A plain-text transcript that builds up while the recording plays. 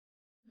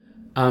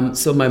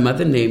So my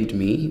mother named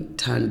me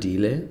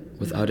Thandile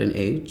without an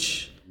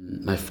H.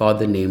 My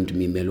father named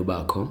me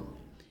Melubako.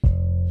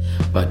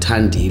 But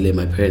Thandile,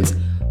 my parents,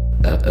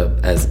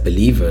 as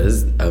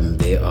believers,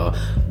 they are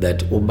that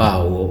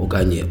Ubawo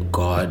Oganye,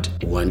 God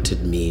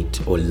wanted me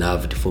to, or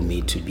loved for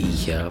me to be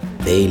here.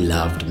 They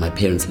loved, my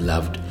parents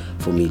loved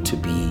for me to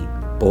be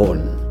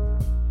born.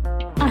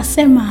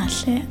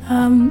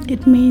 Asemahle,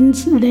 it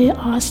means they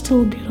are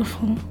still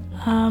beautiful.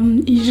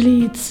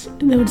 Usually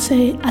they would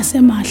say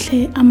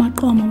Asemahle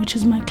Amaqoma, which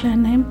is my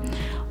clan name,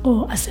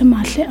 or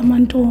Asemahle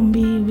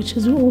Amantombi, which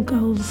is all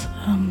girls,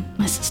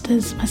 my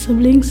sisters, my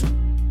siblings.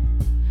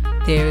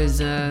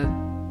 There's a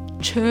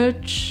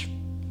church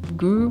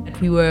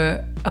group we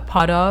were a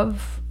part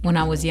of when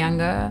I was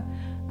younger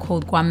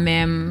called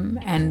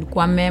Kwamem, and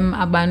Kwamem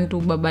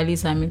Abantu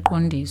Babalisa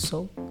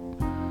Miqondiso.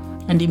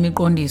 And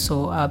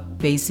imiqondiso are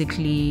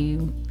basically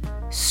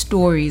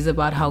stories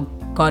about how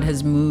God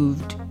has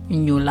moved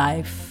in your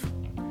life.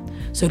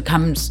 So it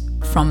comes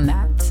from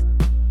that.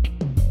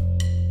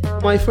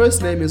 My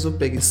first name is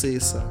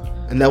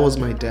Ubhekisisa, and that was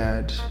my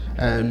dad.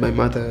 And my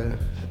mother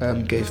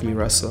gave me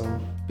Russell.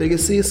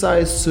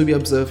 Ubhekisisa is to be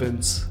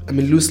observant. I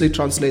mean, loosely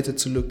translated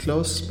to look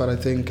close, but I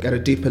think at a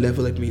deeper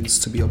level it means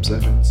to be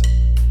observant.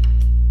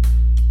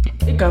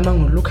 Igama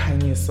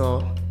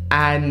nguLukhanyiso,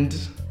 and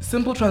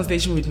simple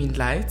translation would mean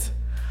light.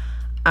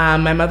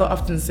 My mother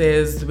often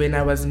says when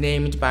I was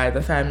named by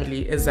the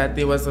family is that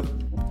there was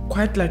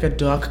quite like a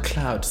dark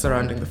cloud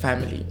surrounding the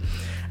family.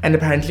 And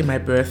apparently my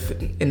birth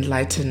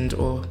enlightened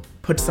or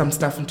put some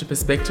stuff into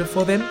perspective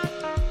for them.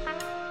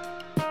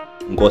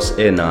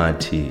 Nkosi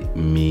enathi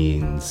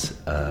means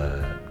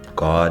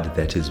God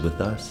that is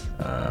with us.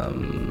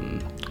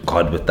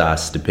 God with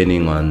us,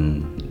 depending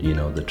on,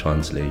 the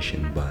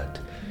translation. But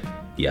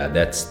yeah,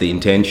 that's the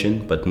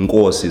intention. But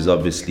Nkosi is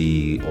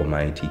obviously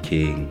Almighty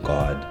King,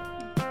 God.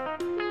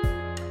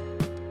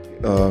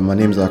 My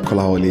name's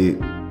Kolawole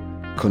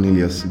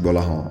Cornelius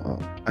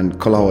Ibolahan, and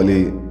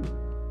Kolawole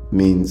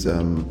means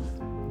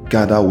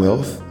gather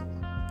wealth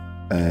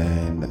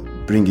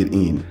and bring it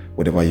in.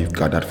 Whatever you've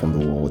gathered from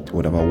the world,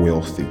 whatever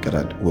wealth you've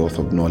gathered, wealth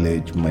of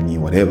knowledge, money,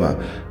 whatever,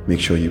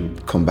 make sure you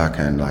come back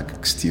and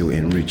still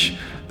enrich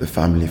the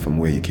family from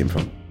where you came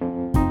from.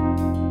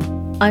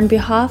 On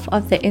behalf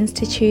of the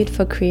Institute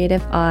for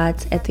Creative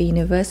Arts at the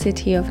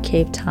University of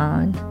Cape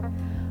Town,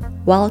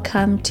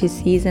 welcome to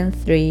Season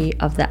 3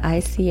 of the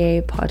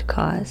ICA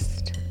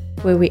podcast,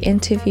 where we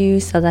interview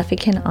South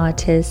African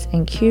artists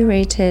and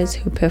curators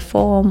who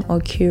perform or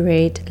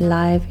curate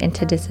live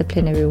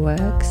interdisciplinary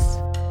works.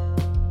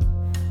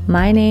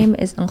 My name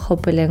is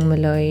Nkgopoleng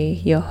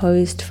Moloi, your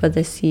host for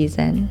this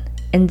season.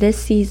 In this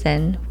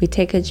season, we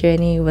take a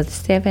journey with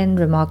 7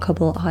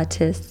 remarkable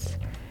artists: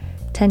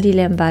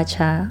 Thandile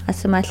Mbacha,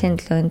 Asemahle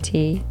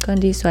Ntlonti,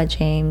 Qondiswa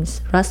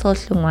James, Russell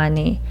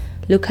Hlungwane,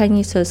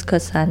 Lukhanyiso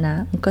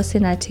Skhosana,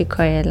 Nkosinathi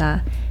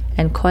Koyela,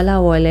 and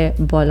Kolawole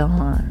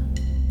Bolahan.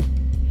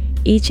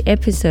 Each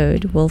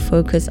episode will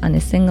focus on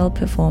a single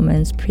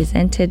performance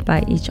presented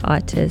by each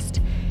artist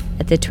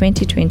at the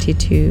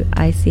 2022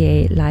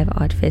 ICA Live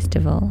Art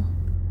Festival.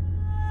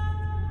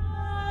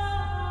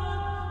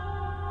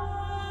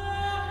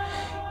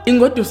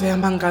 Ingoduso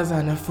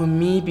Yamankazana for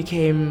me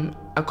became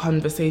a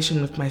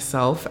conversation with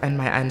myself and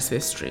my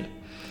ancestry,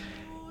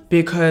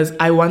 because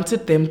I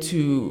wanted them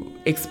to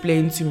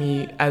explain to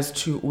me as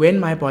to when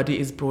my body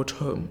is brought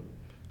home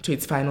to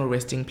its final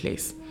resting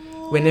place,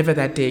 whenever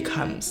that day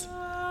comes.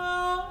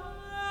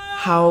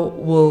 How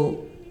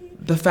will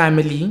the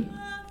family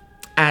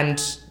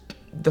and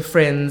the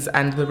friends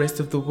and the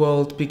rest of the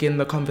world begin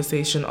the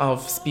conversation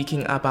of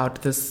speaking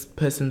about this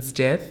person's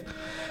death,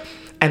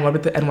 and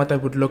what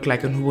that would look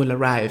like, and who will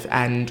arrive,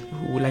 and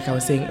who, like I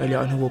was saying earlier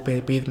on, who will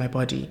bathe my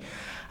body,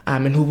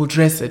 and who will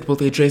dress it. Will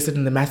they dress it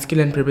in the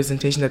masculine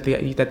representation that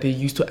they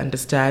used to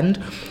understand,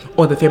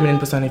 or the feminine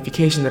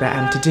personification that I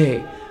am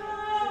today?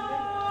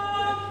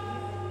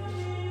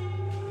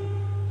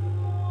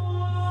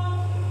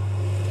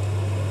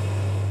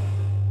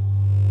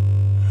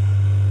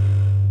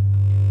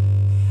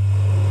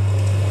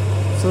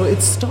 So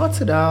it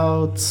started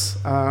out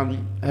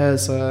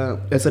as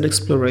an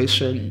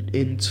exploration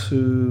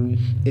into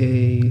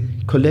a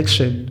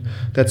collection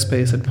that's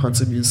based at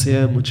Panzer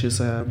Museum, which is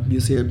a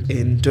museum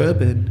in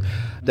Durban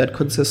that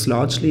consists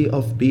largely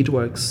of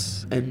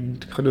beadworks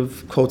and kind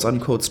of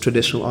quote-unquote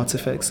traditional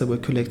artifacts that were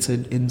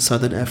collected in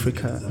southern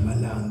Africa.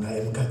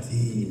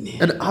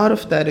 And out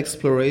of that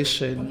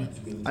exploration,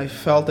 I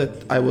felt that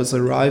I was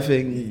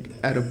arriving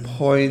at a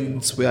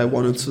point where I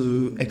wanted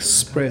to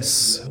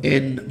express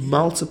in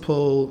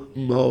multiple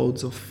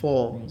modes or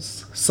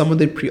forms some of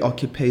the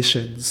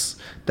preoccupations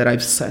that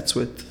I've sat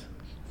with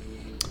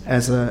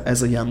as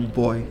a young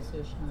boy.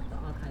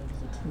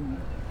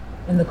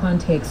 In the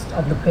context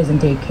of the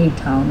present-day Cape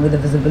Town, where the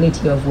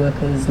visibility of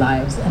workers'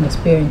 lives and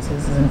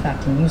experiences is in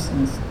fact a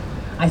nuisance,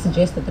 I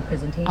suggested the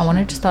presentation. I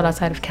wanted to start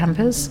outside of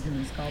campus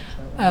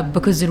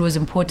because it was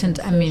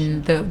important. I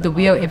mean, the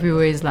We Are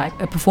Everywhere is like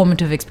a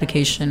performative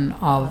explication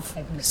of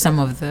some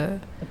of the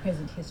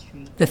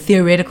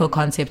theoretical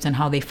concepts and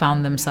how they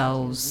found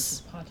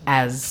themselves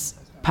as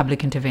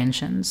public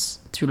interventions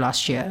through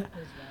last year.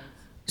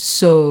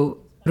 So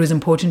it was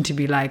important to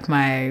be like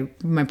my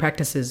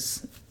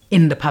practices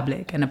in the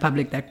public, and a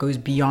public that goes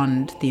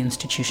beyond the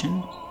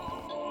institution.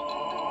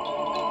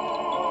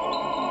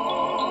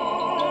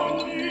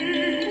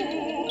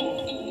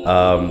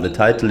 The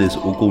title is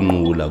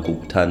Ukunqula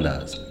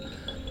Kukuthandaza.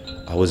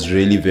 I was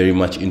really very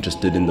much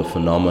interested in the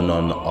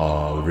phenomenon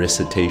of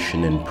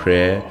recitation and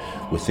prayer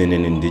within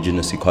an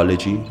indigenous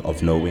ecology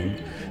of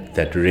knowing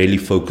that really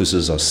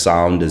focuses on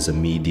sound as a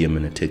medium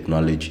and a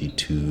technology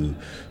to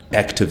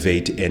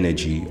activate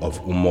energy of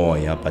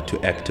umoya, but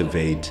to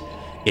activate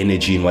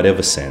energy in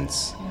whatever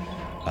sense.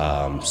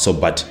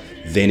 But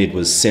then it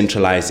was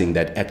centralizing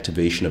that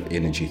activation of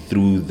energy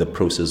through the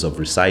process of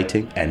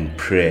reciting and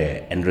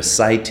prayer. And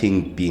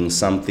reciting being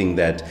something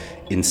that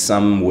in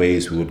some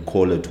ways we would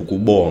call it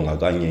ukubonga,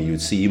 kanye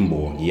you'd see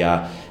imbongi,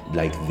 yeah,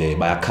 like they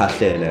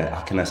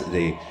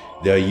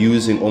are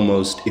using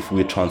almost, if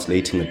we're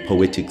translating it,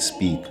 poetic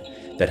speak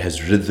that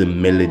has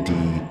rhythm,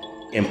 melody,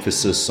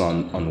 emphasis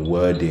on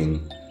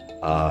wording.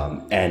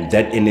 And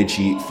that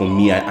energy, for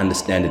me, I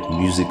understand it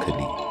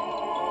musically.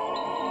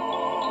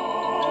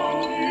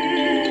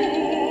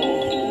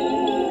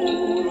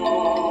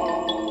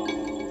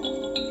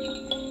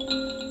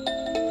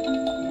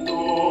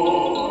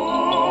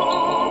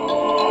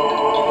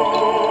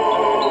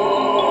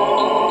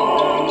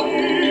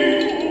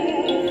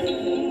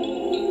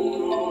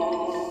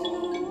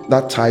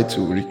 That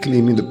title,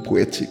 Reclaiming the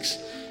Poetics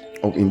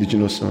of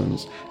Indigenous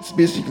Songs, it's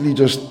basically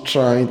just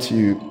trying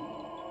to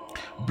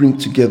bring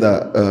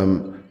together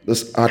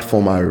this art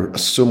form I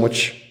so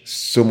much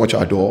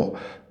adore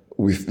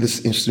with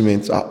this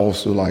instrument. I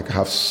also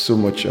have so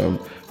much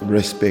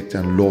respect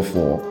and love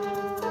for,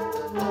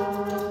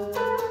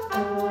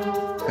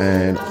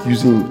 and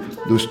using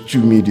those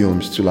two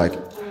mediums to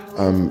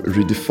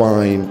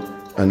redefine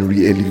and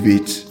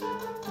re-elevate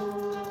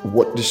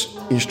what these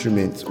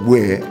instruments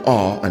were,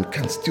 are, and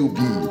can still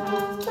be.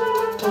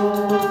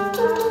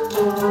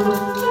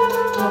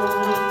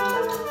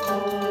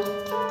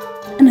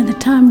 And at the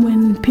time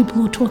when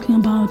people were talking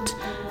about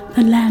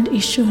the land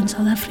issue in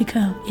South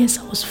Africa, yes,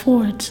 I was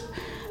for it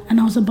and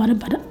I was about it,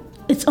 but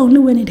it's only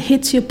when it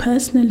hits you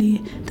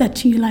personally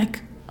that you're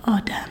like, oh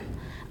damn,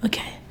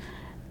 okay.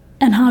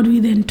 And how do we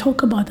then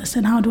talk about this,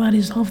 and how do I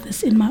resolve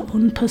this in my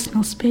own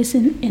personal space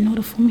in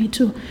order for me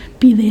to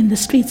be there in the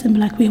streets and be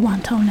like, we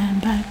want our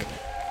land back.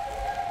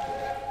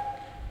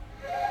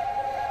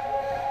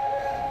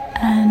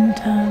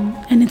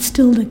 And it's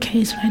still the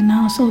case right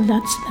now. So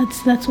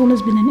that's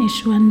always been an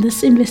issue. And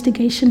this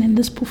investigation and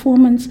this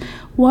performance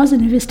was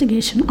an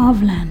investigation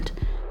of land.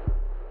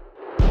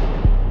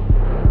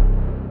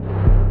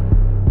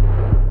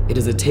 It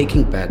is a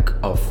taking back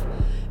of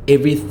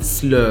every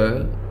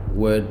slur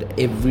word,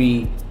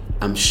 every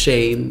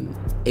shame,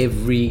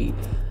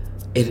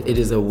 it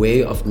is a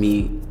way of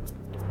me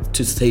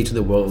to say to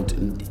the world,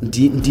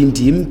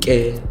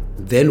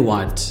 then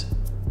what?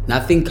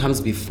 Nothing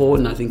comes before,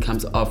 nothing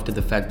comes after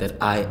the fact that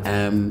I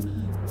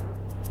am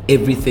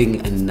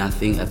everything and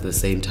nothing at the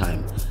same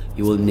time.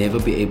 You will never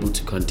be able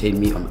to contain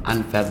me. I'm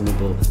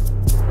unfathomable.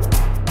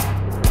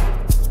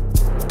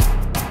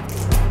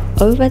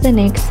 Over the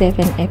next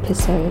 7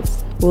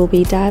 episodes, we'll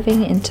be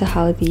diving into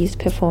how these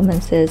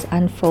performances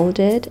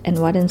unfolded and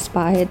what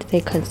inspired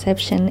their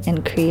conception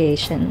and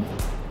creation.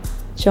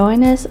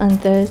 Join us on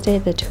Thursday,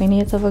 the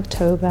 20th of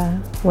October,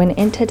 when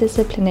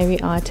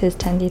interdisciplinary artist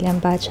Thandile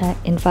Mbatsha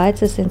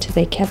invites us into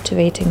their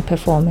captivating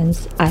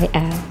performance, I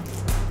Am.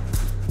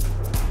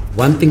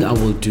 One thing I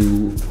will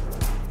do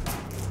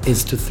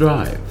is to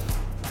thrive.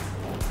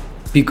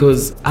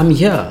 Because I'm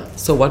here,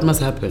 so what must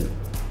happen?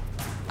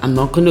 I'm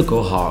not going to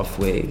go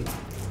halfway.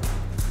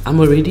 I'm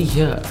already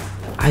here.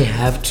 I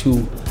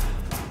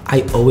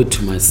owe it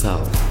to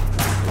myself.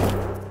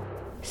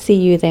 See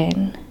you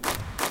then.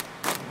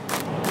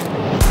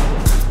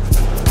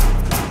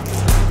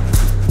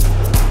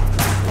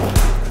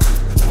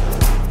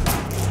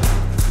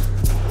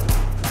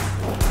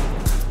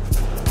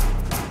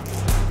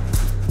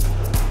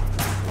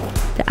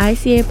 The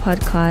ICA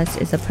podcast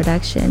is a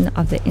production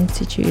of the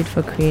Institute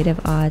for Creative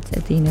Arts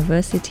at the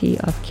University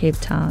of Cape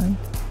Town.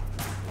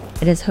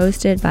 It is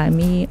hosted by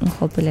me,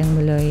 Nkgopoleng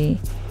Moloi,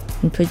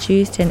 and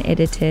produced and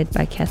edited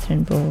by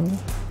Catherine Bull.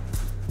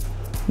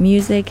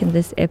 Music in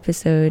this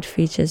episode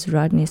features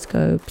Rodney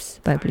Scopes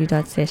by Blue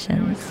Dot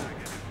Sessions,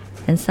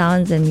 and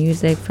sounds and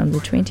music from the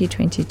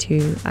 2022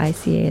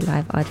 ICA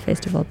Live Art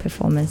Festival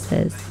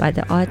performances by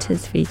the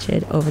artists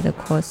featured over the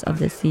course of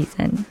the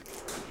season,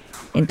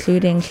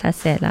 including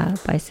Hlasela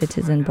by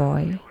Citizen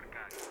Boy.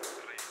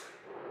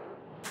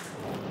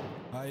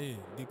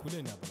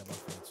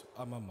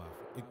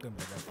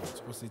 Iqembu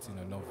labafowethu osithi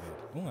nonovel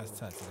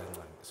ungasithathi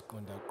kancane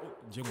siqonda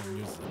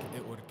njengomusic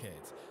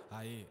eOrchid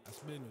hayi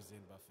asibeni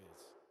uzeni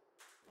bafethu.